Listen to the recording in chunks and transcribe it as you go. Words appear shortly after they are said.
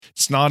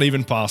It's not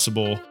even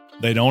possible.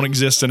 They don't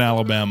exist in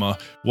Alabama.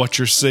 What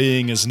you're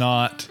seeing is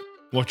not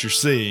what you're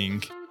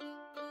seeing.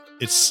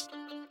 It's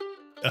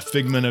a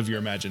figment of your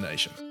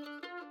imagination.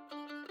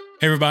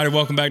 Hey, everybody.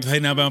 Welcome back to the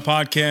Hayden Alabama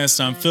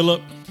Podcast. I'm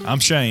Philip. I'm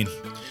Shane.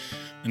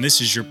 And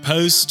this is your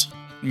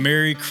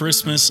post-Merry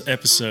Christmas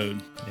episode.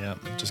 Yeah,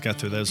 just got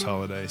through those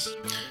holidays.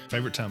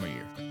 Favorite time of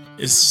year.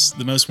 It's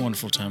the most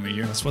wonderful time of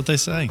year. That's what they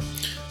say.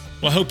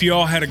 Well, I hope you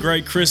all had a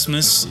great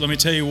Christmas. Let me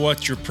tell you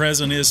what your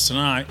present is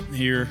tonight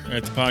here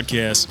at the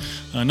podcast.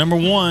 Number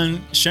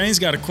one, Shane's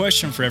got a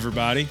question for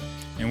everybody,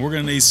 and we're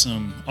going to need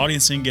some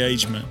audience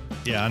engagement.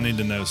 Yeah, I need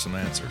to know some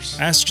answers.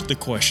 Ask the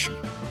question.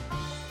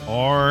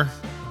 Are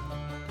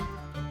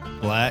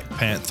Black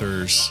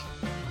Panthers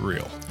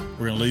real?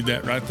 We're going to leave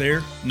that right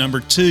there. Number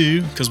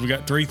two, because we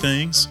got three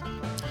things.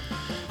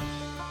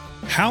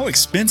 How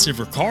expensive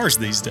are cars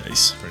these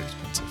days? Pretty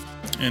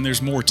expensive. And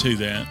there's more to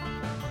that.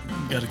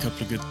 We've got a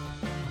couple of good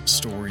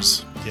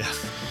stories. Yeah.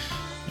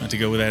 To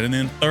go with that. And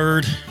then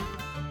third,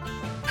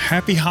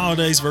 happy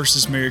holidays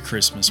versus Merry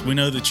Christmas. We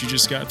know that you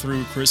just got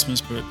through Christmas,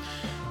 but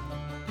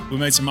we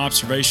made some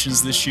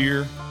observations this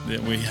year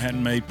that we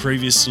hadn't made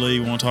previously.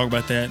 We want to talk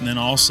about that. And then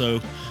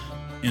also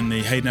in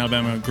the Hayden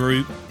Alabama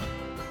group,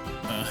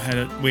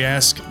 we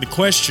asked the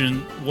question,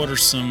 what are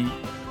some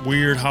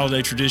weird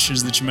holiday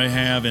traditions that you may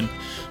have? And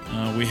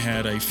we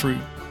had a fruit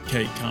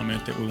cake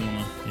comment that we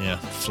want to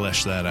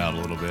flesh that out a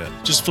little bit.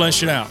 Just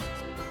flesh it out.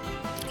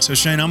 So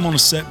Shane, I'm going to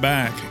sit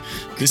back.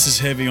 This is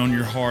heavy on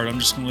your heart. I'm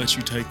just going to let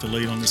you take the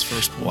lead on this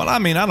first point. Well, I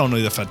mean, I don't know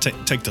if I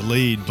take the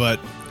lead, but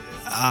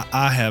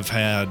I have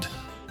had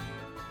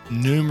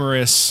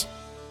numerous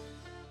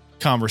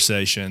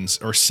conversations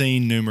or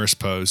seen numerous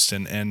posts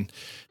and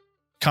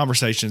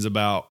conversations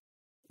about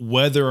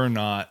whether or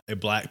not a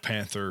Black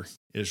Panther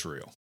is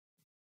real.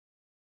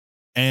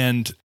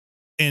 And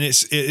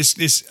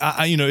it's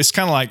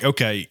kind of like,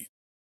 okay,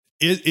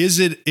 is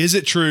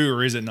it true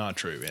or is it not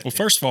true? Well,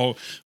 first of all,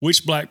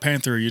 which Black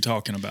Panther are you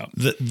talking about?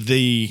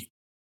 The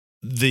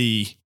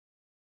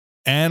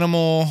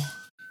animal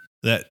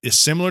that is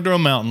similar to a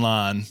mountain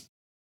lion,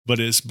 but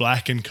is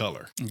black in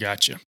color.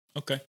 Gotcha.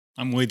 Okay,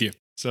 I'm with you.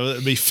 So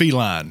it'd be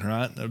feline,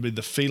 right? That would be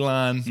the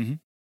feline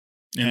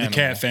in the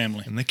cat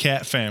family. In the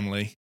cat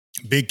family,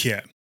 big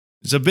cat.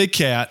 It's a big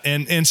cat,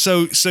 and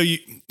so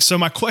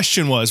my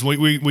question was,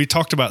 we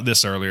talked about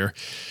this earlier.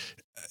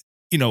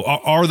 You know,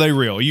 are they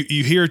real?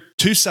 You hear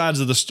two sides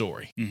of the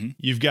story. Mm-hmm.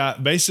 You've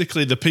got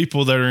basically the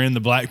people that are in the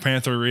Black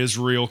Panther is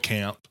real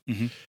camp,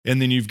 and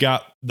then you've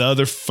got the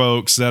other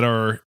folks that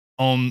are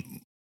on,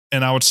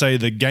 and I would say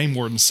the game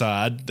warden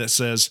side that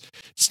says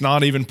it's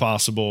not even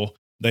possible.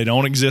 They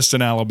don't exist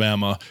in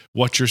Alabama.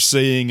 What you're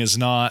seeing is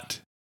not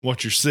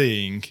what you're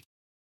seeing.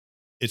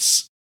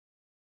 It's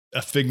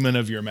a figment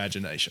of your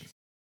imagination.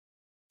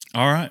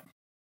 All right.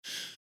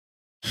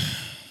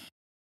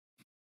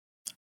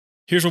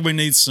 Here's where we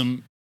need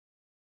some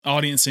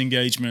audience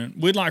engagement.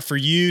 We'd like for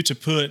you to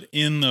put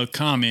in the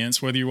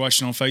comments, whether you're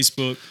watching on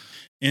Facebook,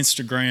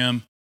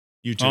 Instagram,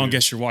 YouTube. I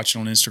guess you're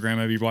watching on Instagram.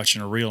 Maybe you're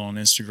watching a reel on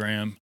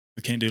Instagram.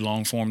 We can't do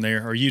long form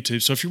there, or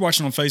YouTube. So if you're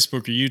watching on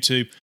Facebook or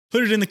YouTube,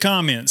 put it in the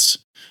comments.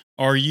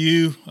 Are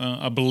you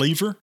a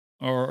believer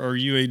or are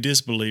you a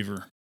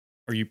disbeliever?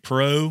 Are you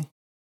pro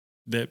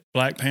that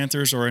Black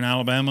Panthers are in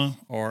Alabama,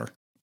 or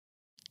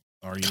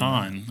are you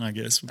con, I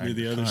guess, would be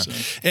the other side.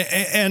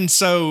 And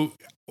so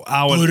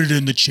I would put it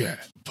in the chat.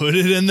 Put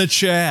it in the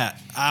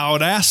chat. I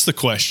would ask the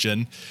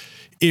question,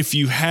 if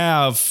you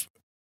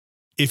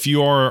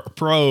are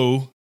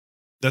pro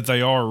that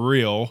they are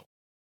real,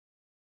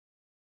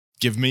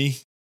 give me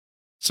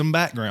some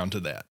background to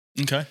that.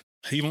 Okay.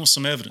 He wants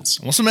some evidence.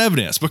 I want some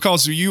evidence,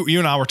 because you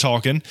and I were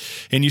talking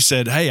and you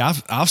said, hey,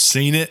 I've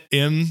seen it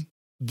in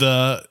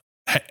the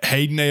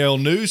Hayden AL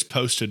News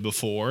posted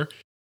before.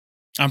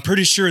 I'm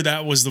pretty sure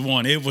that was the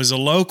one. It was a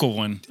local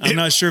one. I'm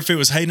not sure if it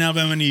was Hayden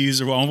Alabama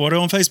News or on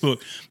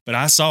Facebook, but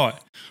I saw it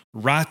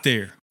right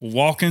there,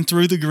 walking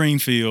through the green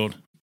field,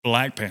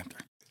 Black Panther.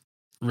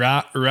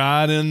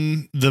 Right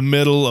in the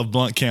middle of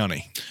Blount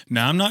County.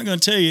 Now, I'm not going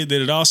to tell you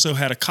that it also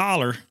had a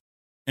collar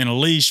and a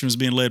leash and was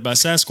being led by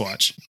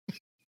Sasquatch,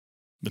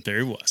 but there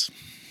it was.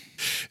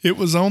 It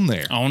was on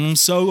there. On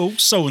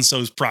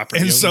so-and-so's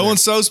property. And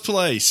so-and-so's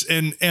place.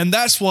 And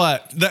that's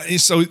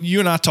so you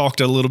and I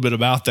talked a little bit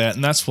about that,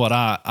 and that's what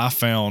I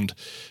found.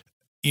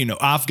 You know,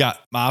 I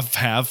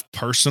have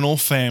personal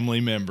family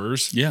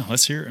members. Yeah,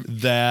 let's hear it.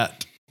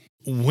 That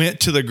went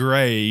to the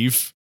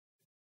grave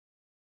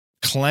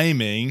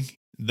claiming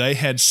they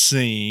had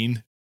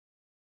seen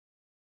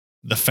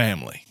the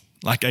family.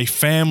 Like a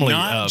family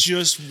Not of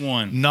just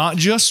one. Not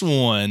just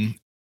one.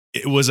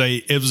 It was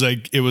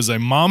a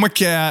mama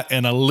cat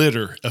and a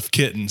litter of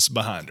kittens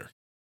behind her.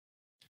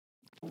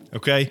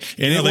 Okay,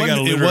 and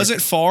it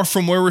wasn't far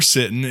from where we're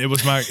sitting. It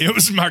was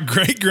my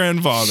great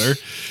grandfather,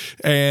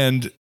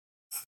 and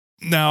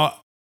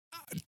now,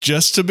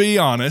 just to be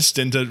honest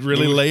and to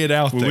really lay it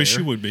out there, wish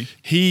you would be.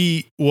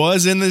 He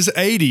was in his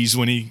 80s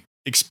when he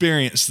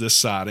experienced this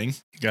sighting.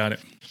 Got it.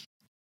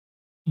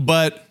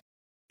 But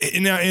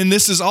and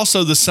this is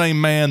also the same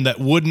man that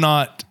would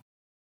not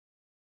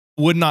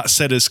would not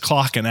set his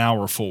clock an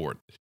hour forward.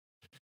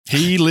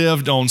 He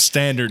lived on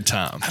standard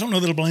time. I don't know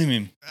that I blame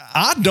him.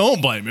 I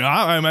don't blame him.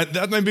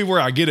 That may be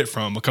where I get it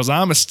from because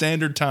I'm a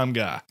standard time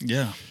guy.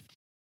 Yeah.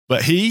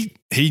 But he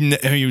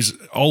was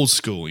old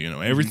school,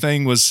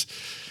 Everything was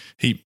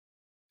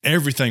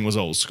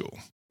old school.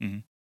 Mm-hmm.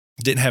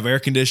 Didn't have air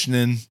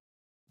conditioning.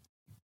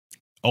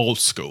 Old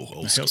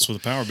school. It helps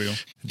with the power bill.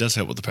 It does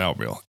help with the power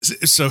bill.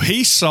 So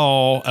he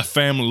saw a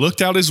family,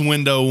 looked out his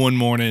window one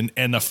morning,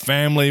 and the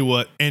family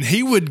and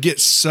he would get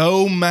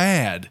so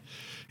mad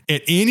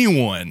at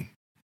anyone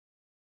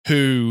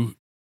who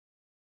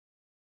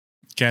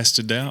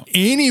casted doubt.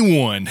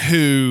 Anyone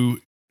who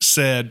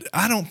said,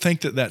 I don't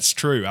think that's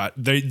true.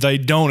 They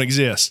don't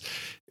exist.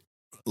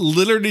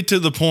 Literally to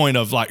the point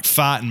of like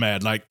fighting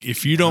mad. Like,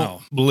 if you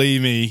don't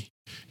believe me,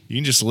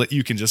 you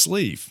can just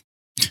leave.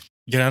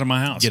 Get out of my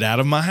house. Get out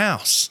of my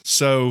house.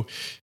 So,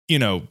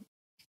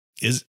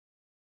 is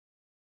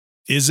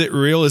it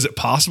real? Is it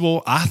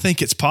possible? I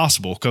think it's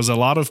possible because a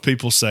lot of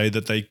people say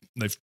that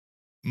they've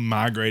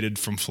migrated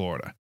from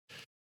Florida.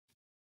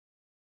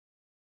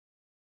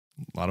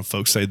 A lot of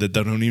folks say that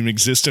they don't even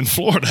exist in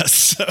Florida.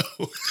 So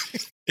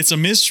it's a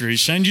mystery.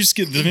 Shane,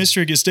 the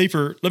mystery gets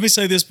deeper. Let me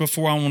say this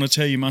before I want to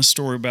tell you my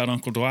story about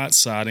Uncle Dwight's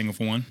sighting of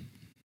one.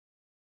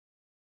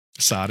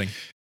 Sighting.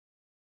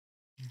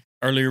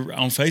 Earlier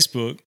on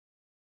Facebook,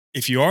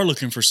 if you are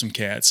looking for some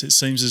cats, it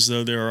seems as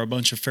though there are a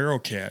bunch of feral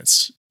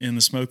cats in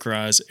the Smoke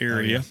Rise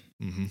area. Oh,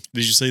 yeah. Mm-hmm.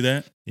 Did you see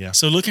that? Yeah.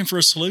 So looking for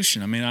a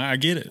solution. I mean, I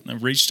get it. I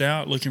reached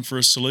out looking for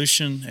a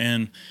solution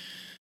and,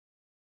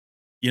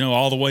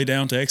 all the way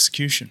down to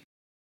execution.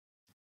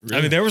 Really?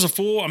 I mean, there was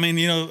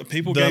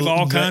people gave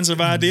all kinds of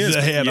ideas.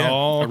 They had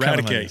all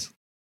eradicate.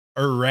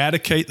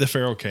 Eradicate the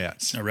feral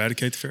cats.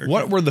 Eradicate the feral cats.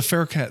 What were the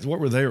feral cats? What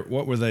were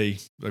they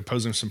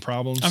posing some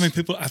problems? I mean,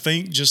 people, I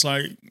think just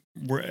like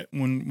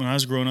when I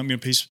was growing up,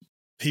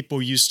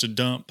 people used to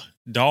dump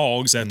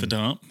dogs at the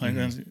dump.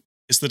 Mm-hmm.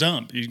 It's the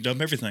dump. You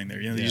dump everything there.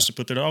 They used to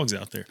put their dogs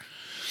out there.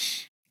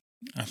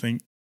 I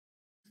think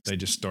they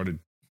just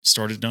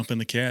started dumping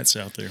the cats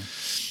out there.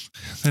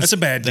 That's a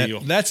bad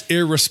deal. That's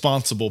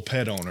irresponsible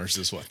pet owners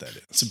is what that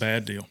is. It's a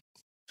bad deal.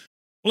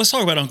 Well, let's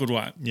talk about Uncle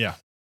Dwight. Yeah.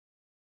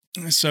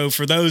 So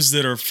for those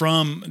that are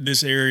from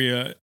this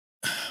area,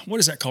 what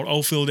is that called?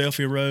 Old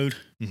Philadelphia Road.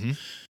 Mm-hmm.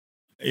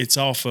 It's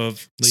off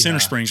of Lehigh. Center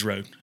Springs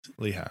Road.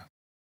 Lehigh.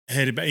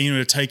 Headed back,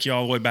 to take you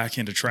all the way back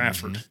into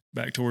Trafford,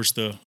 back towards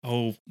the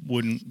old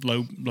wooden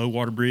low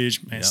water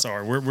bridge. Man,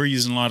 sorry, we're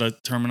using a lot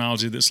of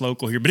terminology that's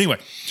local here. But anyway,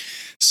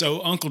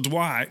 so Uncle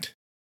Dwight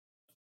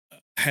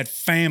had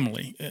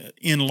family,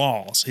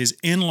 in-laws. His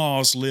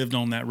in-laws lived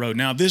on that road.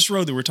 Now, this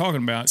road that we're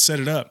talking about, set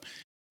it up,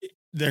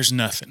 there's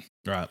nothing.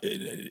 Right.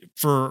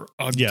 For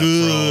a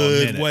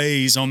good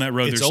ways on that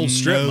road. It's old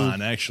strip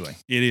mine, actually.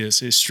 It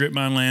is. It's strip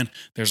mine land.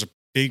 There's a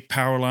big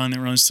power line that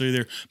runs through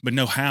there, but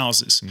no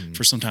houses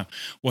for some time.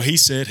 Well, he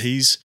said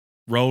he's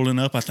rolling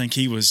up. I think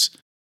he was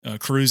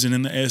cruising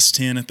in the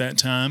S10 at that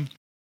time.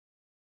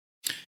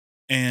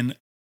 And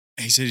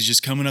he said he's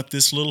just coming up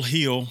this little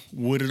hill,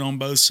 wooded on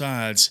both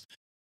sides.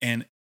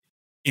 And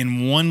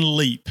in one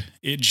leap,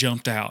 it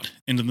jumped out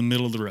into the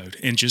middle of the road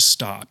and just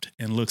stopped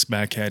and looks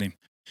back at him.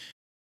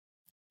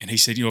 And he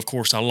said, of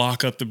course, I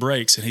lock up the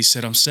brakes. And he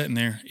said, I'm sitting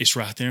there. It's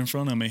right there in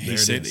front of me. He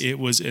said it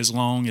was as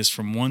long as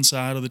from one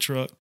side of the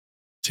truck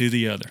to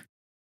the other.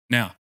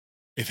 Now,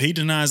 if he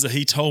denies that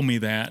he told me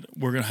that,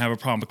 we're going to have a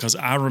problem because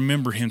I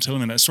remember him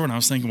telling me that story. And I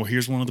was thinking, well,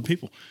 here's one of the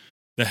people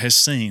that has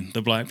seen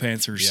the Black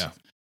Panthers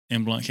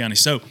in Blount County.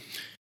 So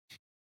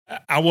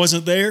I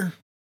wasn't there.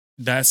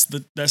 That's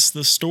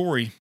the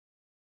story.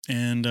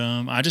 And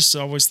I just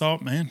always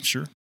thought, man,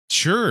 sure.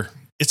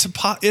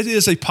 It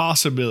is a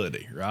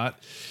possibility, right?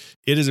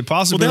 It is a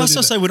possibility. Well, they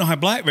also say we don't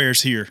have black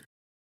bears here,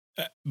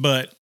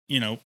 but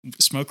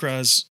Smoke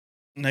Rise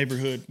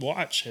Neighborhood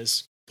Watch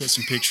has put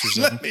some pictures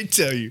of them. Let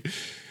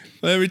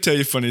me tell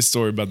you a funny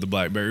story about the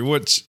black bear.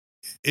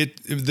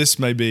 This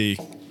may be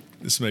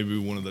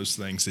one of those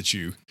things that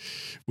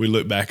we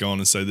look back on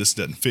and say this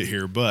doesn't fit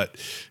here, but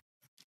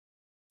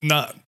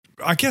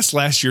I guess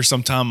last year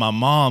sometime my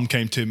mom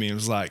came to me and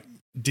was like,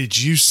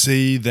 did you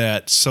see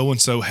that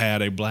so-and-so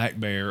had a black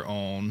bear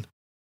on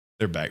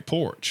their back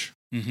porch?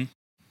 Mm-hmm.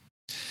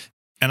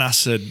 And I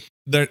said,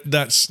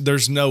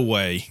 there's no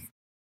way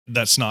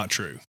that's not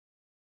true.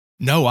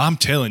 No, I'm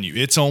telling you,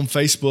 it's on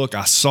Facebook.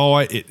 I saw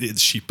it.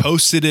 She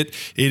posted it.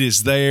 It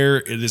is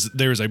there.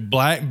 There is a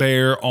black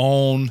bear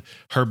on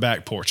her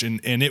back porch.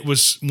 And it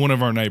was one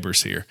of our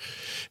neighbors here.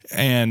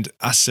 And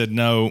I said,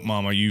 no,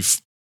 Mama,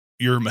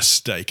 you're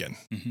mistaken.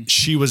 Mm-hmm.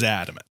 She was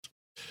adamant.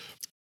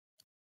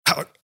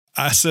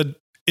 I said,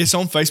 it's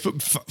on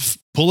Facebook.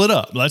 Pull it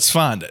up. Let's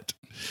find it.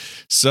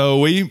 So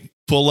we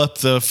pull up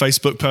the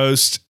Facebook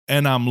post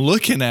and I'm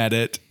looking at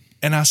it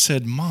and I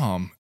said,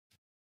 Mom,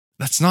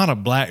 that's not a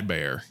black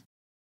bear.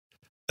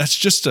 That's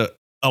just a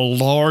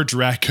large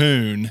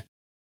raccoon.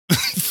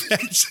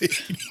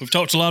 We've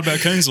talked a lot about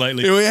raccoons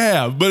lately. We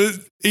have, but it's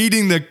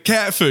eating the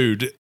cat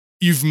food.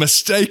 You've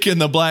mistaken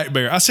the black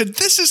bear. I said,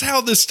 this is how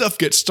this stuff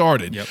gets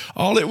started. Yep.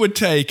 All it would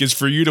take is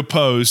for you to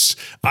post,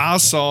 I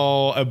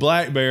saw a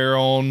black bear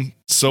on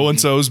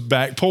so-and-so's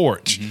back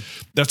porch.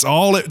 That's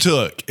all it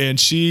took. And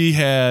she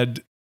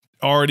had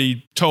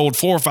already told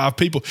 4 or 5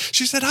 people.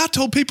 She said, I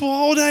told people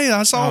all day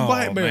I saw a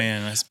black bear. Oh,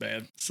 man, that's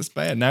bad. That's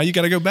bad. Now you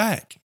got to go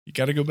back. You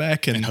got to go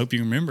back and hope you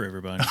remember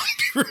everybody.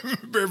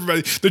 remember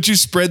everybody that you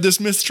spread this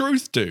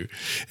mistruth to.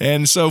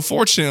 And so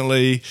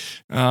fortunately,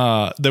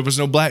 there was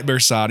no black bear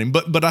sighting.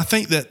 But I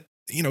think that,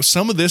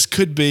 some of this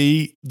could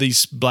be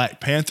these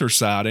Black Panther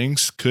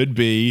sightings, could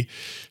be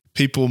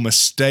people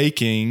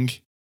mistaking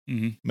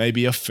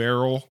maybe a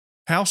feral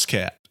house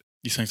cat.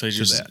 You think they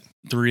just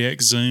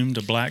 3X zoomed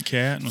a black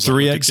cat? And was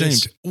 3X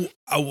zoomed.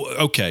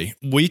 Okay.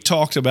 We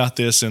talked about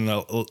this in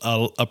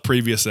a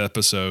previous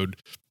episode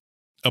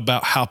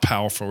about how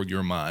powerful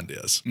your mind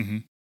is.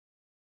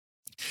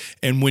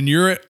 And when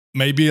you're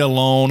maybe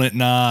alone at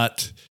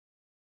night,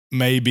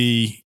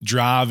 maybe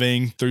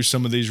driving through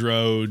some of these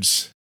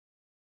roads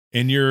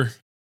and you're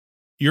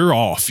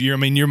off. Your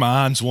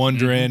mind's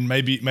wandering.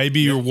 Maybe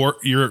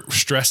you're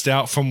stressed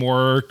out from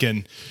work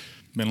and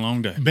been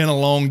a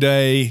long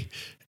day.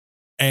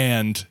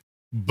 And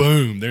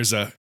boom, there's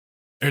a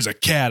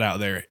cat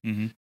out there.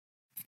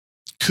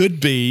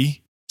 Could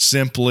be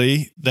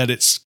simply that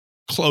it's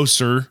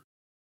closer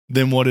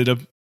than what it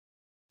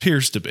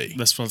appears to be.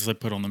 That's what they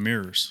put on the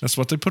mirrors.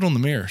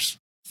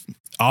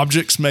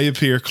 Objects may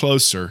appear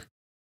closer.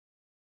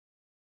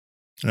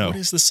 No. What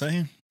is the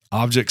saying?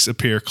 Objects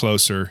appear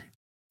closer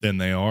than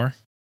they are.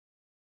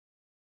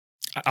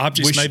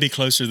 Objects may be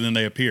closer than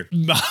they appear.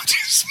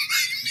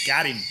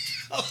 Got him.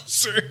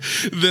 Closer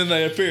than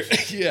they appear.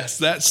 Yes,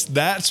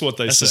 that's what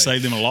they say. That's to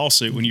save them a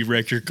lawsuit when you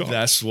wreck your car.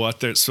 That's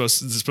what they're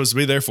supposed to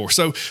be there for.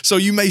 So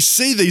you may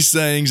see these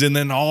things, and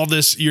then all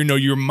this,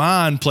 your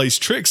mind plays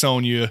tricks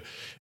on you.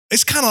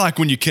 It's kind of like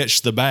when you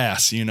catch the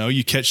bass.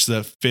 You catch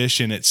the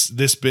fish and it's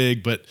this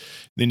big, but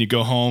then you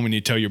go home and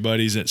you tell your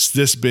buddies it's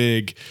this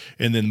big,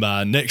 and then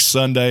by next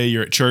Sunday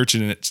you're at church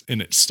and it's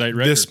state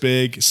record. This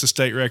big. It's a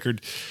state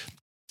record.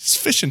 It's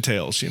fishing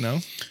tails,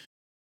 Well,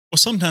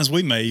 sometimes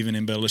we may even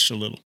embellish a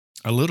little.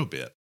 A little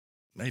bit,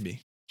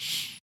 maybe.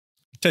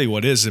 I'll tell you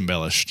what is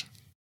embellished.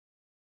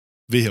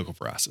 Vehicle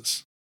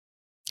prices.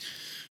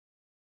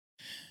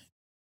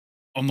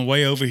 On the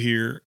way over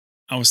here,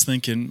 I was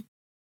thinking,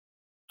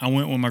 I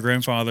went with my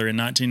grandfather in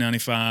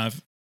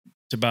 1995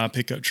 to buy a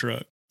pickup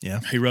truck. Yeah.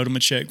 He wrote him a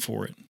check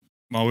for it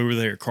while we were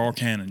there, Carl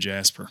Cannon,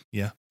 Jasper.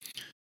 Yeah.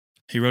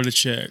 He wrote a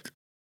check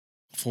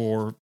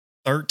for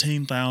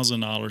 $13,000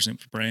 and it was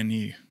brand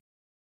new.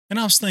 And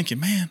I was thinking,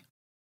 man,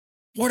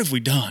 what have we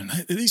done?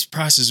 These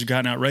prices have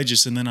gotten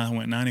outrageous. And then I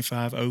went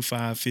 95,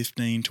 05,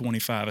 15,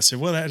 25. I said,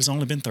 well, that has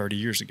only been 30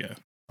 years ago.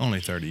 Only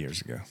 30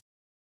 years ago.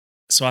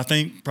 So I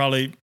think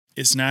probably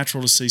it's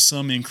natural to see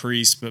some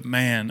increase, but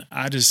man,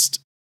 it's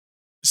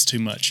too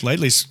much.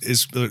 Lately,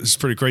 it's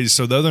pretty crazy.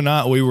 So the other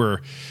night we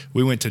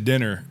went to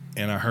dinner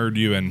and I heard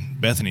you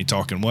and Bethany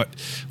talking. What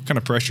kind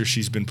of pressure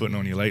she's been putting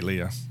on you lately?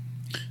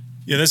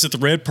 Yeah, that's at the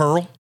Red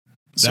Pearl.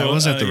 That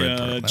was at the Red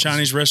Pearl.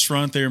 Chinese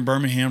restaurant there in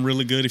Birmingham,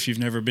 really good if you've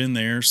never been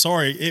there.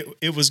 Sorry,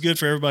 it was good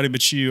for everybody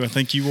but you. I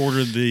think you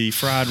ordered the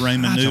fried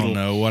ramen noodle. I don't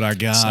know what I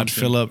got,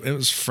 Philip. It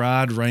was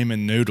fried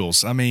ramen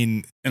noodles.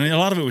 And a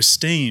lot of it was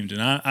steamed,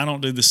 and I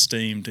don't do the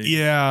steamed.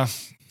 Yeah,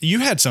 you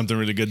had something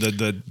really good.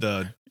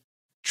 The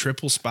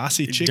triple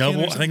spicy chicken.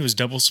 I think it was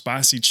double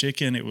spicy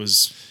chicken. It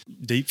was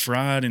deep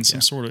fried in some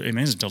sort of. It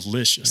was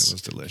delicious. It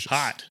was delicious.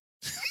 Hot.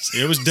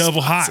 It was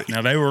double hot.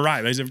 Now they were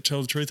right. They never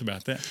told the truth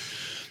about that.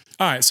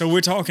 All right, so we're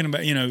talking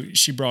about,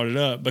 she brought it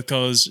up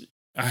because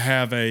I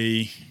have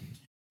a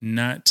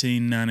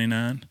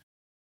 1999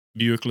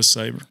 Buick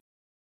LeSabre.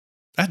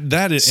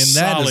 That is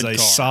a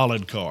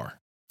solid car.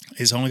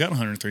 It's only got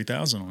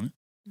 103,000 on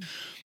it.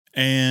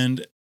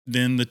 And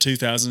then the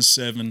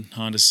 2007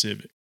 Honda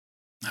Civic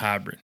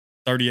hybrid,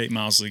 38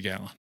 miles a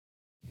gallon.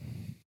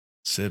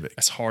 Civic.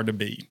 That's hard to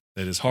beat.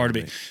 That is hard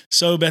to beat.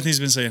 So Bethany's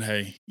been saying,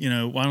 hey,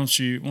 why don't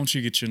you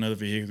get you another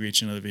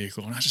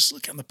vehicle? And I just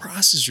look at the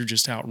prices are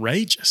just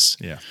outrageous.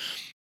 Yeah.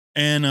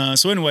 And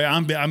so anyway,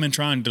 I've been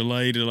trying to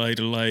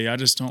delay. I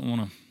just don't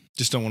want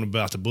to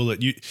bite the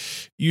bullet.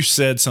 You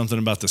said something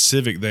about the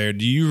Civic there.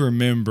 Do you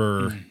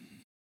remember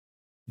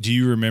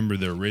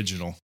the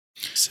original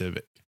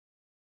Civic?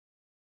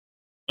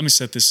 Let me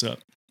set this up.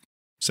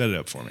 Set it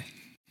up for me.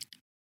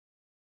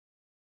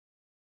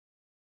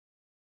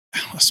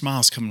 A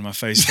smile's coming to my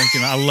face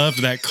thinking I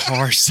loved that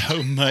car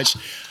so much.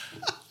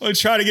 I'll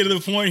try to get to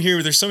the point here,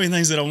 but there's so many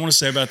things that I want to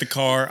say about the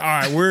car. All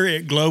right, we're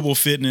at Global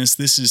Fitness.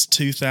 This is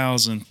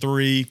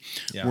 2003.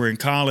 Yeah. We're in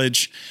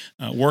college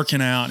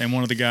working out, and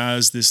one of the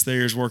guys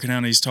there is working out,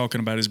 and he's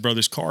talking about his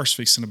brother's car's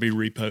fixing to be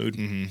repoed.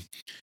 Mm-hmm.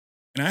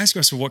 And I asked him,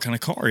 I said, what kind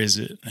of car is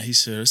it? And he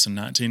said, it's a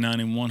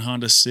 1991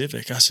 Honda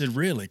Civic. I said,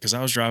 really? Because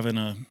I was driving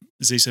a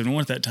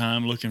Z71 at that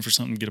time looking for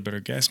something to get a better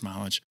gas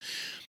mileage.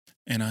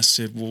 And I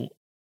said, well,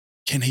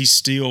 can he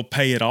still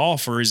pay it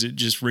off or is it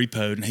just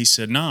repoed? And he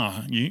said,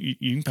 nah, you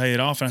can pay it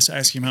off. And I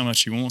asked him how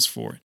much he wants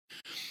for it.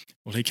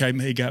 Well, he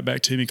got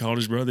back to me, called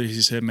his brother.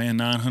 He said, man,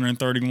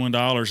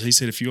 $931. He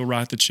said, if you'll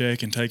write the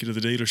check and take it to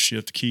the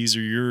dealership, the keys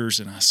are yours.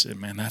 And I said,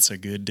 man, that's a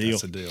good deal.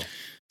 That's a deal.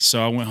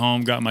 So I went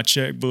home, got my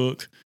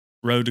checkbook,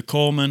 rode to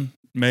Coleman,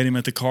 met him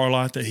at the car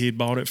lot that he had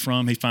bought it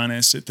from. He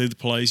financed it through the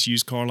place,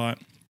 used car lot,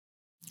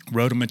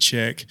 wrote him a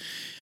check.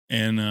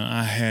 And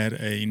I had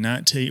a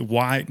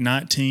white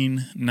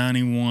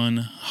 1991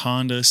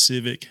 Honda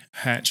Civic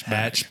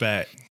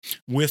hatchback.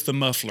 With the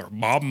muffler.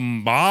 Bob.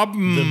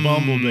 The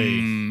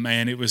Bumblebee.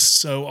 Man, it was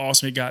so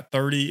awesome. It got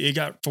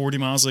 40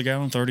 miles a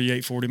gallon,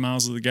 40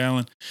 miles a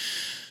gallon.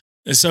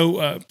 And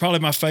so probably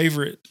my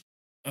favorite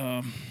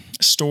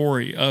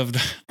story of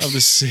the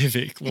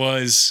Civic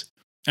was,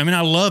 I mean,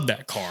 I love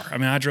that car. I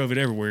mean, I drove it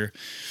everywhere.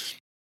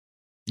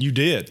 You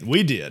did.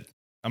 We did.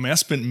 I mean, I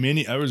spent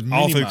many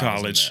all through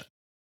college.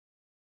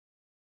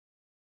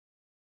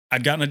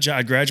 I'd gotten a job.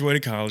 I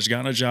graduated college,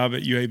 gotten a job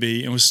at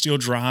UAB, and was still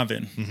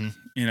driving. Mm-hmm.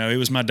 You know, it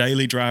was my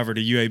daily driver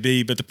to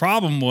UAB. But the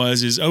problem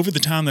is over the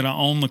time that I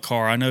owned the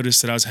car, I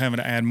noticed that I was having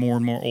to add more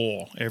and more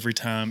oil every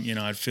time, you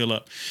know, I'd fill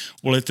up.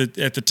 Well, at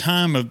the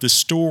time of the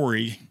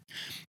story,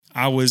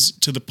 I was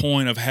to the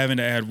point of having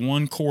to add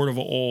 1 quart of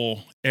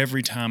oil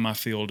every time I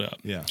filled up.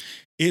 Yeah.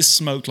 It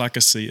smoked like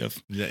a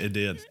sieve. Yeah, it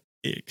did.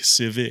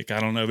 Civic, I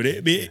don't know, but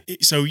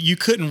so you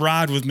couldn't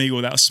ride with me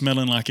without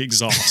smelling like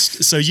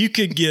exhaust. So you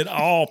could get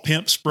all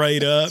pimp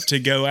sprayed up to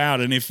go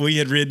out, and if we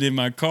had ridden in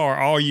my car,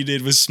 all you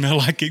did was smell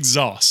like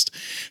exhaust.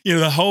 You know,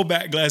 the whole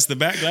back glass of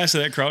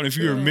that car. And if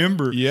you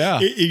remember,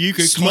 you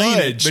could clean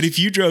it. But if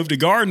you drove to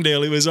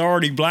Gardendale, it was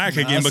already black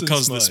again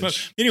because of the smoke.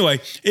 Anyway,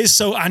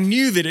 so I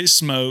knew that it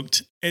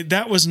smoked.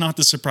 That was not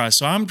the surprise.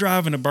 So I'm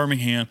driving to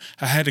Birmingham.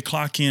 I had to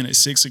clock in at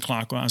 6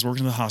 o'clock when I was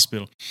working in the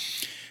hospital,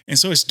 and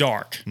so it's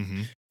dark.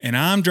 Mm-hmm. And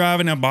I'm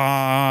driving and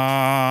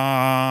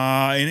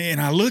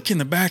I look in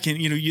the back, and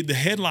the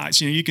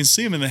headlights. You can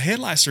see them, and the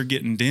headlights are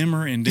getting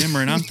dimmer and dimmer.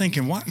 And I'm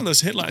thinking, why are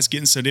those headlights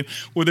getting so dim?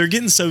 Well, they're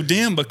getting so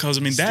dim because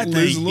that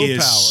thing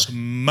is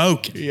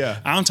smoking. Yeah,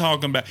 I'm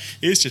talking about.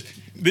 It's just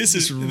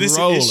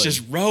it's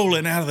just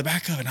rolling out of the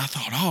back of it. And I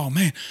thought, oh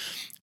man.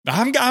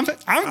 I'm good.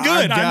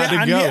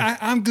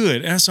 I'm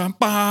good. And so I'm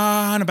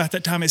fine. About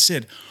that time, it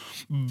said,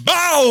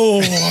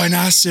 "Bow!" And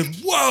I said,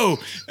 "Whoa!"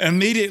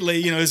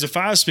 Immediately, it's a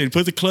 5-speed.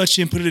 Put the clutch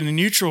in, put it in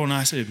neutral, and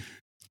I said,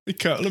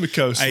 "Let me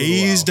coast." I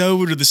eased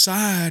over to the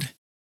side,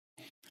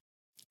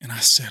 and I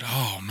said,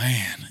 "Oh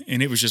man!"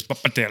 And it was just,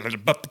 it did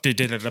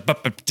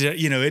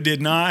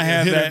not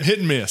have that hit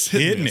and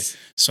miss.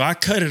 So I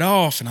cut it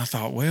off, and I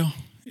thought, well,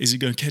 is it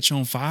going to catch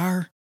on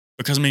fire?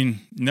 Because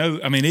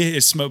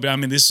it smoked.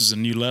 But this is a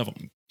new level.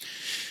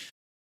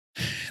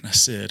 And I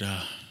said,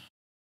 well,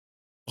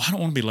 I don't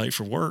want to be late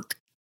for work.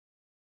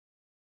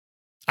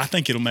 I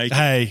think it'll make it.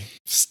 Hey,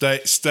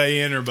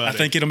 stay in her, buddy. I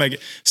think it'll make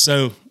it.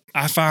 So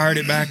I fired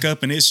it back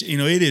up, and it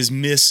is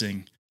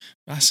missing.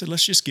 I said,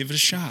 let's just give it a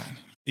shot.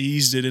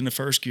 Eased it in the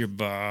first gear. And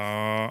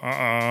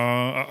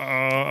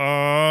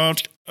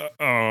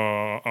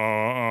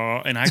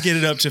I get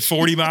it up to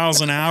 40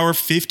 miles an hour,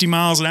 50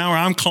 miles an hour.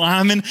 I'm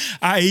climbing.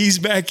 I ease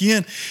back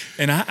in,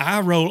 and I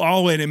roll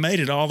all the way, and it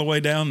made it all the way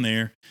down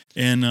there.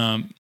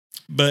 And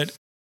but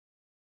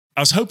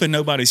I was hoping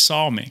nobody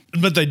saw me.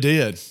 But they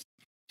did.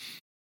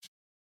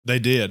 They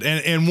did.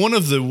 And one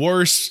of the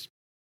worst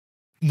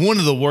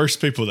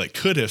people that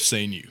could have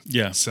seen you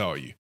saw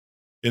you.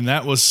 And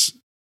that was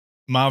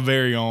my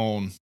very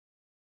own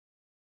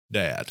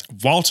dad.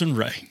 Walton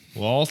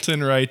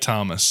Ray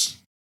Thomas.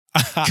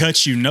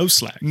 Cuts you no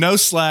slack. No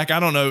slack. I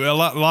don't know. A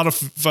lot of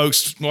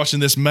folks watching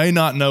this may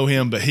not know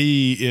him, but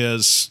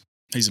he's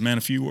a man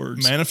of few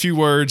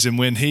words. And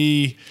when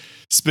he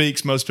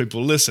speaks, most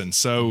people listen.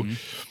 So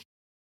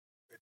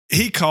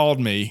he called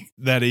me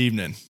that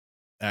evening,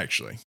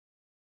 actually.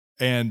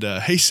 And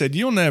he said,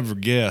 "You'll never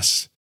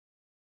guess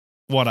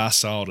what I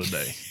saw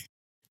today."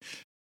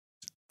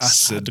 I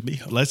said,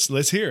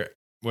 "Let's hear it.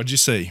 What'd you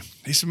see?"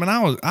 He said,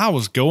 "Man, I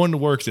was going to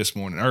work this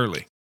morning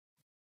early,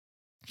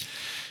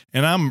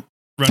 and I'm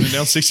running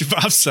down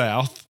 65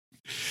 South,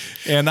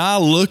 and I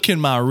look in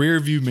my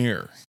rearview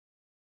mirror,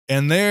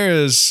 and there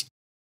is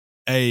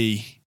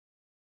a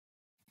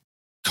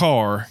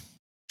car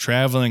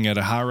traveling at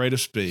a high rate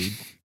of speed,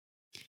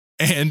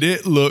 and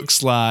it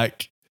looks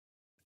like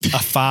a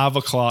 5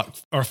 o'clock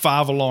or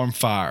 5 alarm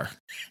fire,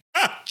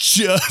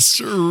 just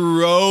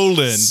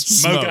rolling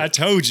smoke. I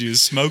told you,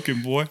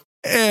 smoking, boy."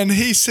 And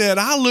he said,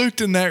 "I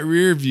looked in that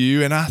rear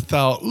view and I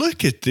thought,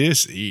 look at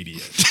this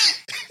idiot.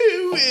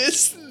 Who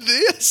is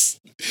this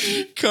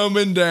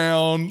coming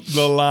down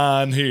the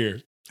line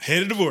here,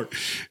 headed to work?"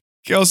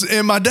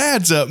 And my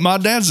dad's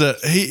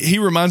he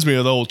reminds me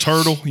of the old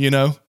turtle,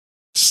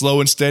 slow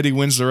and steady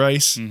wins the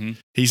race. Mm-hmm.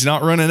 He's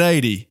not running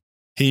 80.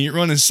 He ain't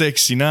running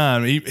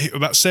 69. He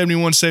about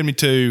 71,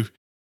 72.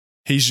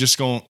 He's just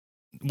going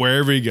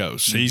wherever he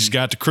goes. Mm-hmm. He's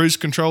got the cruise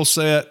control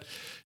set,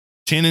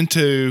 10 and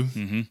 2.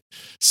 Mm-hmm.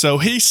 So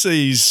he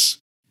sees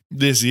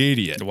this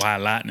idiot. The white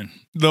lightning.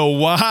 The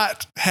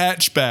white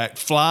hatchback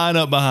flying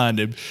up behind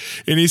him.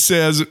 And he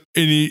says,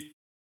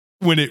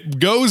 when it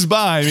goes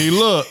by and he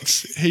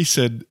looks, he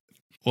said,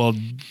 Well,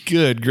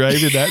 good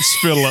gravy. That's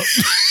Philip.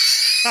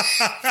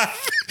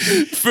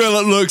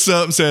 Philip looks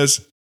up and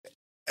says,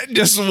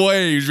 just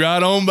waves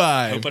right on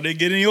by him. Hope I didn't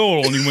get any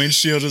oil on your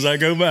windshield as I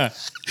go by.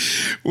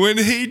 When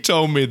he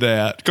told me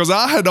that, because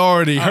I had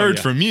already heard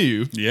from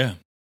you. Yeah.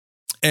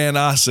 And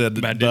I said,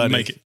 but I didn't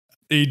make it.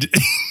 He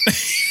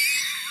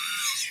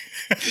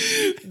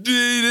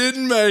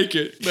didn't make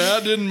it. I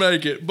didn't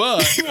make it.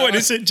 But what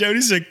is it?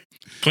 Jody said,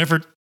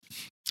 Clifford,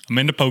 I'm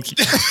in the pokey.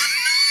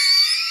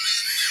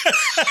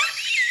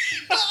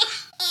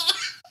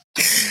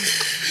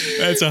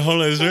 That's a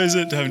whole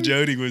other time.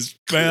 Jody was,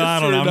 well, I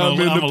don't know. I'm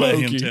going to let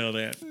him tell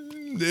that.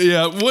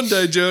 Yeah, one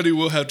day Jody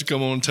will have to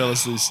come on and tell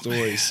us these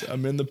stories.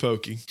 I'm in the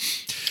pokey.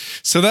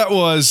 So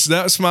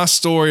that's my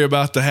story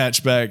about the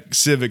hatchback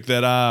Civic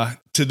that I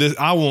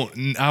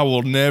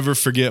will never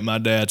forget my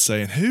dad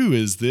saying, "Who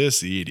is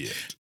this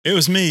idiot?" It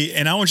was me,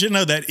 and I want you to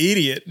know that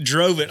idiot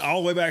drove it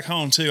all the way back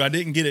home too. I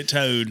didn't get it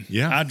towed.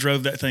 Yeah, I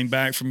drove that thing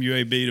back from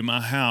UAB to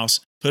my house,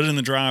 put it in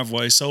the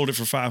driveway, sold it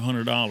for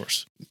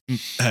 $500.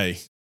 Hey,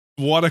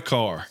 what a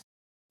car!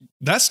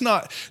 That's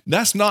not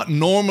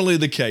normally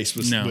the case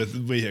with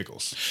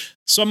vehicles.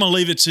 So I'm gonna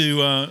leave it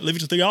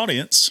to the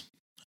audience.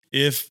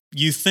 If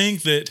you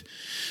think that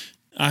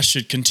I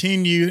should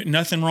continue,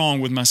 nothing wrong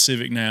with my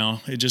Civic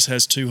now. It just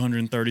has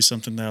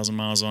 230-something thousand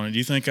miles on it. Do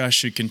you think I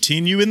should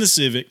continue in the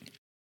Civic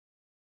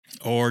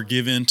or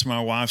give in to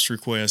my wife's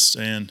request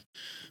and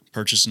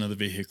purchase another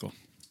vehicle?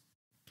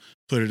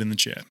 Put it in the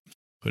chat.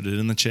 Put it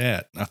in the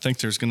chat. I think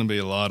there's going to be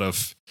a lot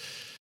of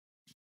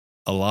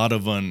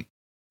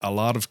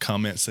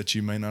comments that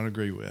you may not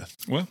agree with.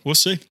 Well, we'll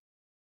see.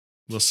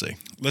 We'll see.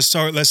 Let's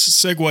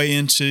segue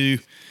into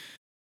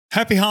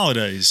Happy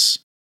Holidays.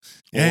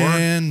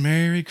 And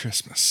Merry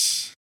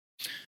Christmas.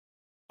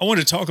 I want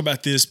to talk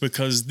about this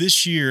because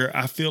this year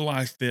I feel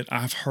like that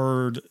I've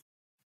heard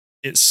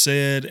it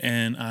said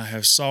and I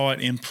have saw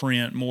it in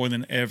print more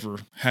than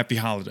ever. Happy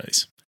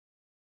Holidays.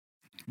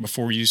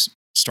 Before you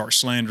start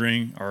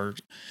slandering, or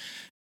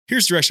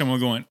here's the direction I'm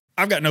going.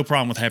 I've got no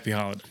problem with Happy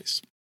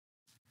Holidays.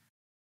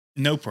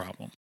 No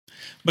problem.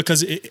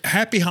 Because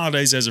Happy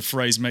Holidays as a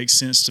phrase makes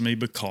sense to me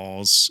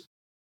because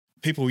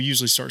people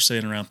usually start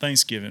saying around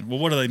Thanksgiving. Well,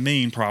 what do they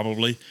mean?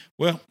 Probably.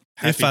 Well,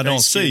 if I don't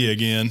see you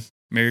again,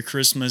 Merry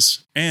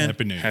Christmas and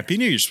Happy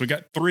New Year. So we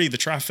got three, the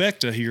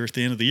trifecta here at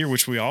the end of the year,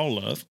 which we all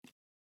love.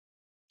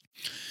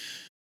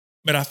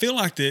 But I feel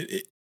like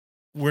that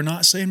we're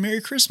not saying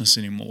Merry Christmas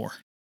anymore.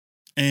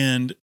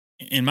 And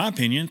in my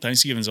opinion,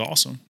 Thanksgiving is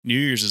awesome. New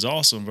Year's is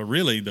awesome. But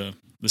really, the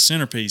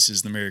centerpiece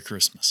is the Merry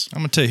Christmas.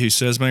 I'm going to tell you who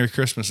says Merry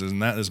Christmas, and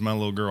that is my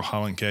little girl,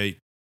 Holland Kate.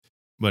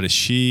 But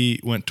as we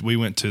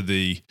went to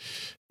the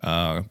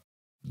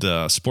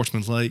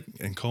Sportsman's Lake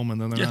in Coleman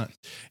the other night.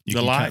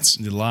 The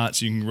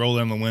lights. You can roll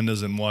down the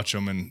windows and watch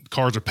them, and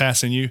cars are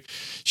passing you.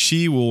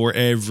 She wore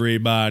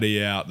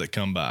everybody out that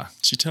come by.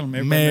 She tell them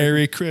everybody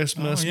Merry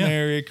Christmas,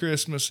 Merry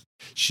Christmas.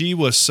 She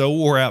was so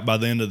wore out by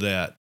the end of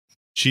that.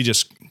 She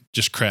just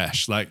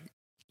crashed. Like,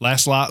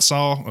 last light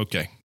saw,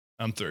 okay,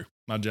 I'm through.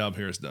 My job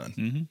here is done.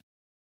 Mm-hmm.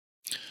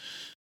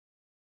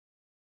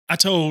 I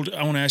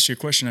want to ask you a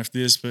question after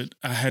this, but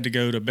I had to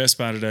go to Best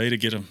Buy today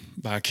to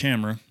buy a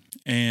camera,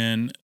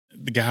 and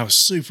the guy was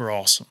super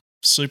awesome,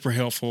 super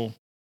helpful,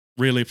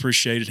 really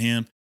appreciated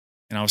him,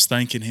 and I was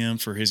thanking him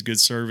for his good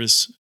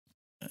service,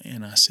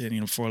 and I said,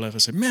 before I left, I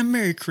said, man,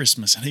 Merry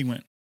Christmas, and he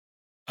went,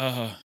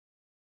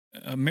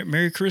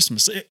 Merry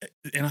Christmas,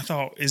 and I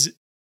thought,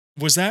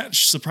 was that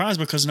surprised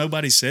because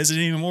nobody says it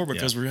anymore?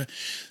 Because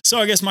so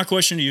I guess my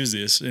question to you is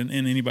this, and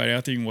anybody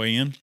out there can weigh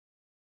in.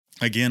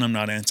 Again, I'm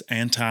not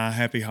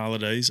anti-Happy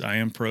Holidays. I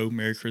am pro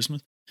Merry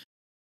Christmas.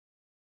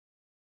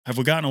 Have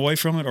we gotten away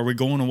from it? Are we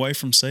going away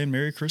from saying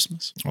Merry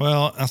Christmas?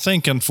 Well, I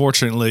think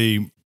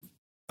unfortunately,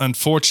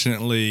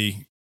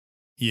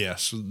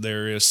 yes,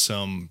 there is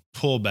some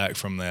pullback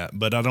from that,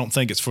 but I don't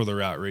think it's for the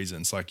right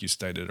reasons, like you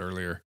stated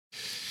earlier.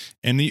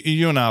 And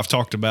you and I have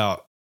talked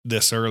about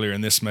this earlier,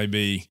 and this may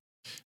be,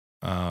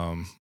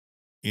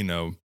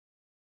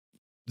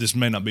 this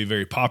may not be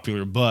very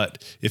popular,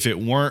 but if it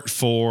weren't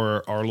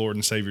for our Lord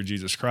and Savior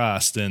Jesus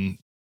Christ, then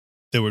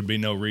there would be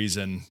no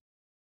reason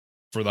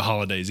for the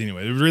holidays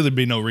anyway. There would really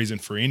be no reason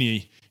for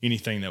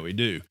anything that we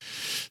do.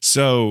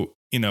 So,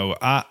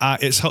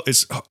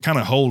 it's kind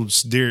of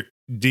holds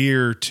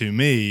dear to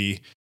me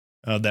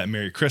that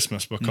Merry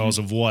Christmas because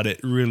of what it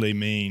really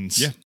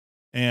means. Yeah.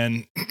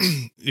 And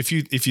if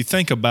you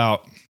think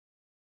about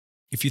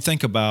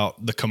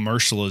the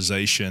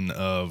commercialization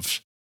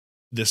of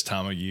this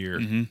time of year,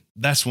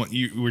 that's when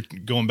we're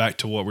going back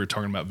to what we were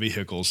talking about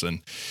vehicles,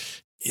 and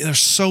there's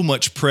so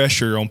much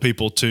pressure on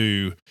people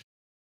to,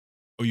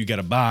 you got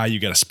to buy, you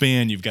got to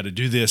spend, you've got to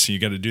do this and you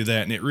got to do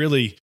that. And it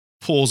really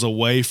pulls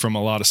away from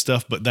a lot of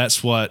stuff, but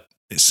that's what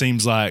it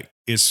seems like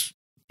is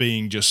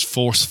being just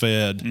force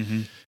fed.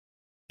 And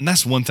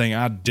that's one thing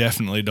I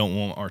definitely don't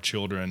want our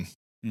children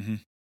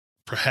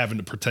having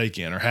to partake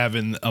in, or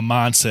having a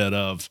mindset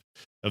of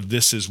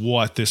this is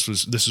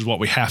what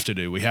we have to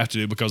do. We have to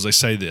do because they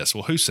say this.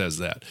 Well, who says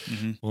that?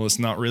 Well, it's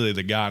not really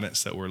the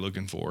guidance that we're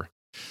looking for.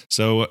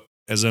 So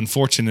as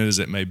unfortunate as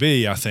it may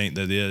be, I think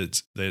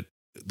that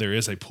there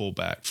is a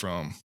pullback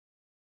from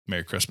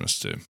Merry Christmas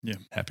to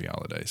Happy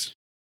Holidays.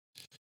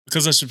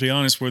 Because let's just be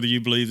honest, whether you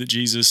believe that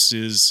Jesus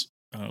is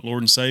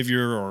Lord and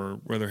Savior or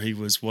whether he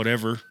was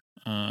whatever,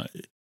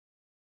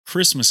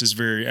 Christmas is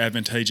very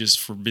advantageous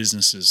for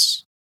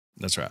businesses.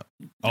 That's right.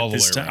 All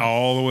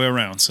the way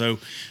around. So,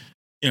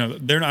 I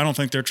don't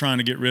think they're trying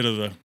to get rid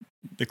of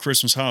the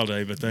Christmas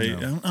holiday, but I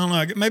don't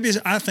know. Maybe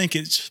I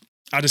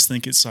just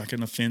think it's like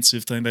an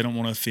offensive thing. They don't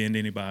want to offend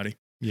anybody.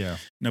 Yeah.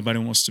 Nobody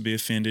wants to be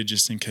offended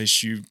just in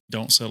case you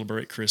don't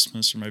celebrate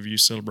Christmas or maybe you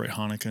celebrate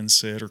Hanukkah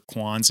instead or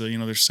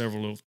Kwanzaa. There's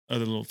several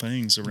other little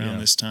things around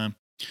this time.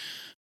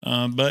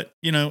 But,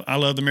 I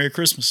love the Merry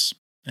Christmas,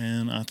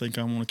 and I think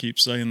I want to keep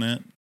saying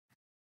that.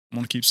 I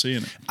want to keep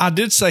seeing it. I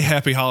did say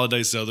Happy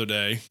Holidays the other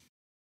day.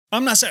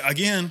 I'm not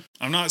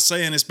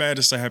saying it's bad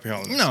to say Happy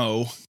Holidays.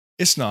 No,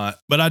 it's not.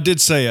 But I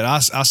did say it. I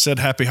said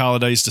Happy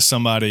Holidays to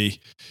somebody,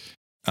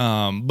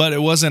 but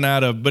it wasn't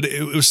but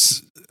it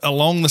was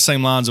along the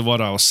same lines of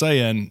what I was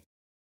saying.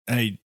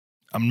 Hey,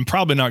 I'm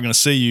probably not going to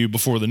see you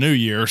before the new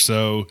year,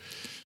 so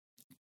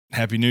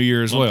Happy New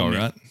Year as well,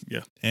 right?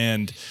 Yeah.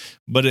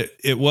 But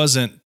it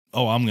wasn't,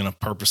 I'm going to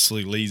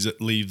purposely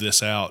leave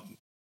this out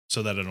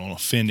so that I don't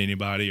offend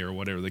anybody or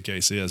whatever the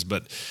case is.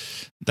 But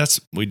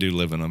we do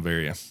live in a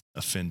very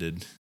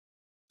offended.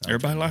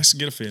 Everybody likes to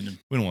get offended.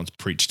 We don't want to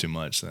preach too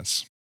much.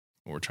 That's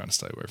what we're trying to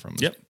stay away from.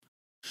 Yep.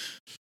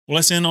 Well,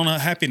 let's end on a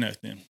happy note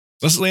then.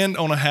 Let's end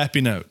on a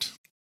happy note.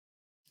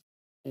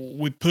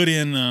 We put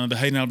in the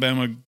Hayden,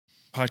 Alabama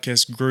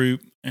podcast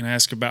group and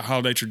asked about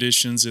holiday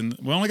traditions, and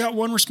we only got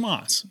one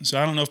response.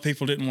 So I don't know if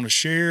people didn't want to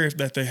share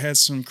that they had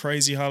some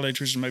crazy holiday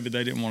traditions. Maybe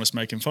they didn't want us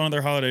making fun of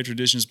their holiday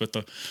traditions. But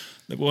the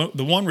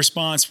one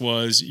response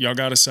was, y'all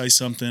got to say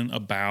something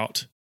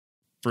about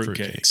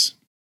fruitcakes.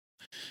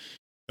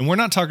 And we're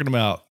not talking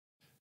about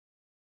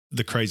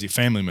the crazy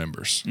family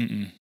members.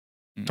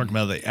 We're talking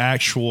about the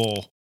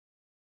actual.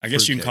 I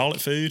guess you can call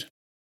it food.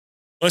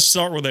 Let's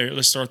start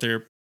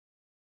there.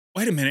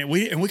 Wait a minute.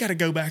 We got to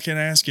go back and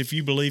ask if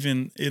you believe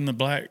in the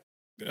Black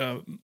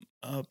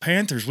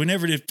Panthers. We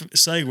never did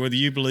say whether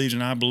you believed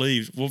and I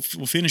believed. We'll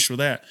finish with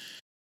that.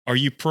 Are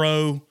you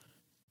pro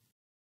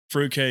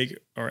fruitcake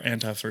or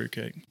anti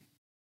fruitcake?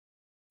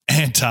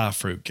 Anti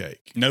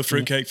fruitcake. No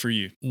fruitcake for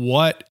you.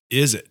 What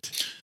is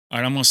it? All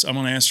right, I'm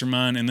gonna answer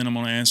mine, and then I'm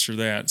gonna answer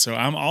that. So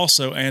I'm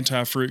also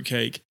anti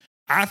fruitcake.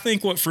 I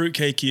think what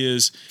fruitcake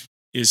is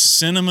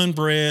cinnamon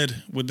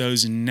bread with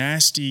those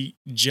nasty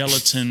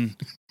gelatin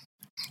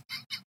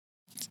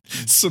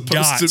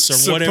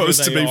dots or whatever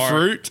they are.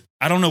 Fruit.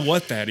 I don't know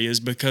what that is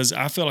because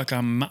I feel like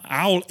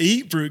I'll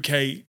eat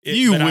fruitcake.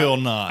 You will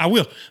not. I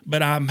will,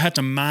 but I have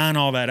to mine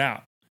all that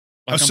out.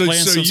 Like I'm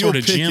playing some sort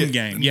of gym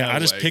game. Yeah, I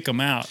just pick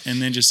them out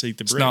and then just eat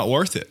the bread. It's not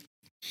worth it.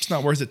 It's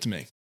not worth it to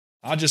me.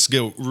 I'll just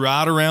go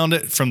right around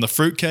it from the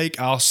fruitcake.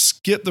 I'll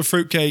skip the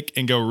fruitcake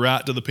and go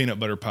right to the peanut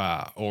butter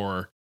pie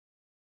or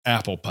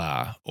apple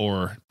pie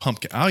or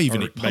pumpkin. I'll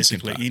even eat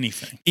basically pie.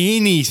 Anything.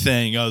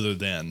 Anything other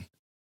than.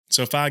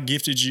 So if I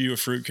gifted you a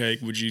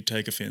fruitcake, would you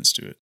take offense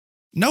to it?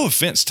 No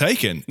offense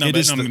taken. No,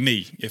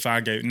 me. If I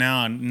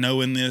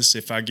knowing this,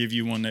 if I give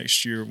you one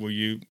next year, will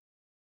you?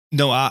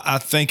 No, I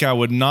think I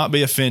would not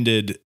be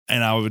offended,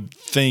 and I would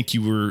think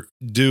you were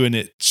doing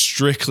it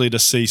strictly to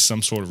see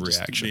some sort of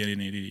reaction. Being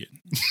an idiot.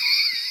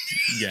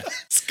 Yeah.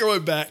 It's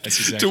going back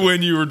to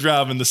when you were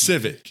driving the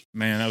Civic.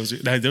 Man, that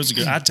was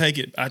good. I take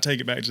it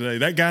back today.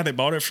 That guy that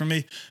bought it for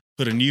me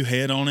put a new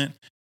head on it,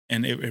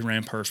 and it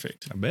ran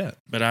perfect. I bet.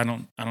 But I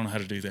don't know how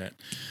to do that.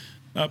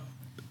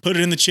 Put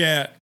it in the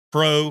chat.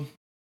 Pro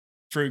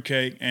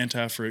fruitcake,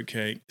 anti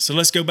fruitcake. So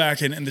let's go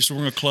back and we're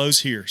going to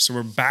close here. So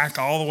we're back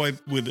all the way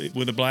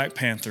with the Black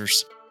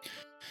Panthers.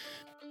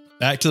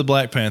 Back to the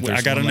Black Panthers.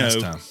 I got to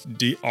know,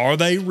 are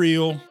they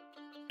real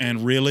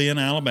and really in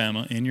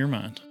Alabama in your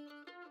mind?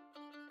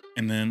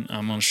 And then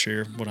I'm going to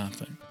share what I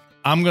think.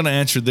 I'm going to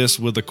answer this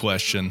with a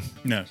question.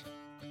 No.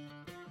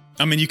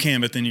 I mean, you can,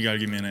 but then you got to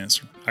give me an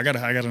answer. I got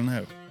to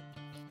know.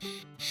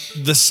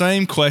 The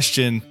same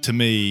question to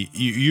me,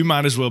 you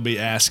might as well be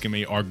asking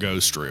me, are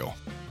ghosts real?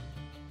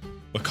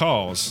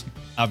 Because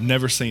I've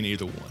never seen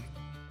either one.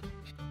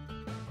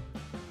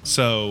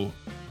 So,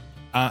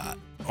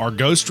 are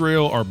ghosts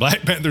real? Are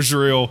Black Panthers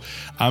real?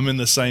 I'm in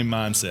the same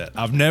mindset.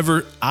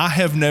 I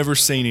have never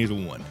seen either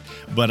one.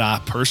 But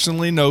I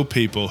personally know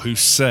people who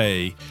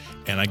say,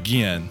 and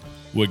again,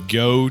 would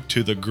go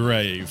to the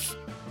grave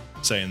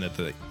saying that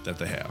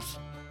they have.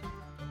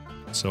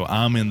 So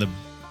I'm in the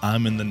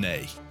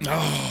nay.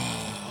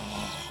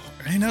 Oh,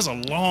 man, that's a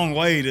long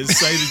way to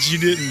say that you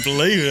didn't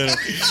believe it.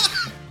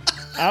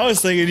 I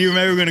was thinking you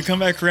maybe were going to come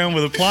back around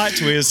with a plot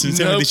twist and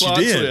tell me that you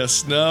did.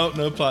 Twist.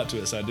 No plot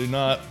twist. I do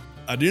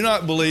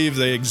not believe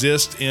they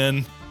exist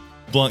in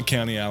Blount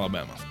County,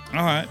 Alabama.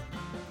 All right.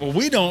 Well,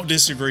 we don't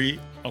disagree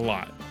a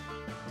lot.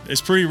 It's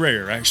pretty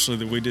rare, actually,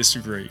 that we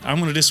disagree. I'm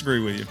going to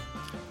disagree with you.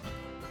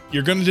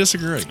 You're going to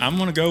disagree? I'm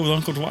going to go with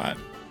Uncle Dwight.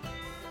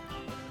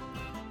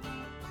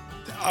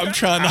 I'm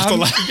trying not to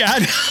laugh.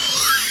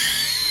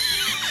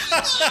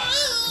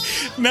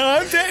 No,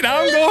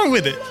 I'm going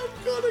with it.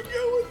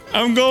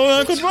 I'm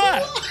going with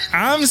what?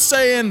 I'm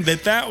saying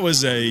that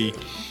was a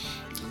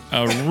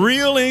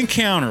real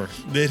encounter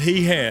that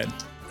he had.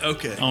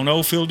 Okay. On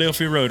Old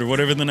Philadelphia Road, or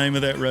whatever the name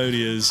of that road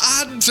is.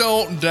 I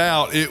don't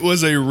doubt it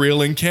was a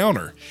real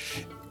encounter.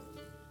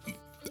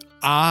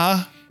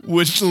 I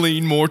would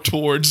lean more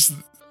towards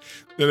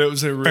that it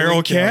was a real feral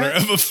encounter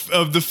cat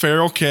of the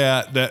feral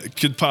cat that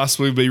could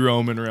possibly be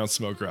roaming around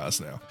Smoke Rise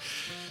now.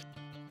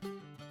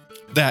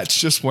 That's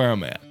just where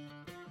I'm at.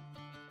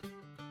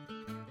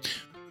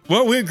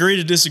 Well, we agree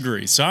to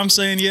disagree. So I'm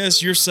saying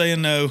yes, you're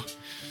saying no.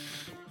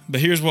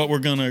 But here's what we're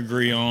going to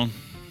agree on.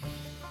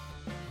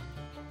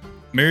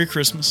 Merry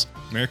Christmas.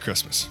 Merry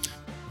Christmas.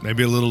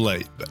 Maybe a little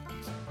late, but.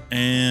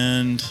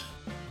 And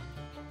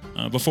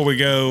before we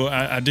go,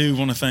 I do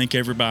want to thank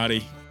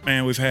everybody.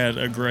 Man, we've had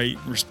a great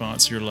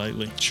response here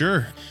lately.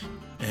 Sure.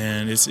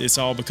 And it's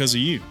all because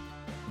of you,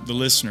 the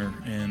listener.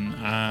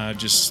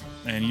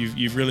 And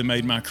you've really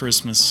made my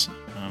Christmas,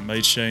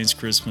 made Shane's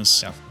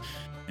Christmas. Yeah.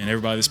 And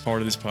everybody that's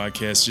part of this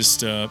podcast.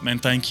 Just, man,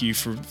 thank you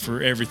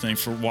for everything,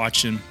 for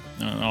watching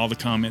all the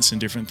comments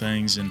and different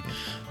things. And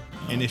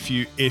if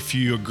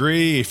you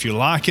agree, if you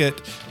like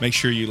it, make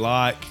sure you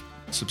like,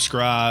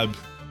 subscribe,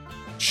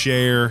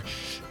 share.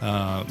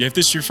 If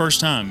this is your first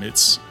time,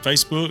 it's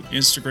Facebook,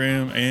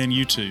 Instagram, and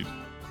YouTube.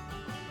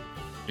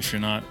 If you're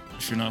not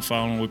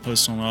following, we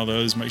post on all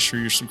those. Make sure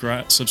you're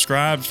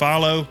subscribed,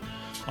 follow,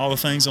 all the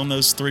things on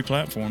those 3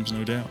 platforms.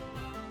 No doubt,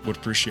 would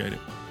appreciate it.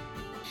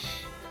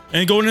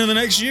 And going into the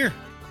next year,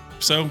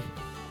 so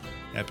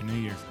Happy New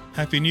Year.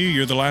 Happy New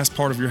Year, the last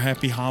part of your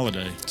happy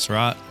holiday. That's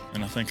right.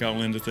 And I think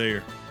I'll end it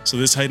there. So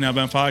this is Hayden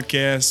Outbound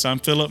Podcast. I'm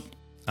Philip.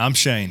 I'm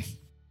Shane.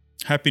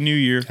 Happy New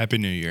Year. Happy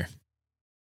New Year.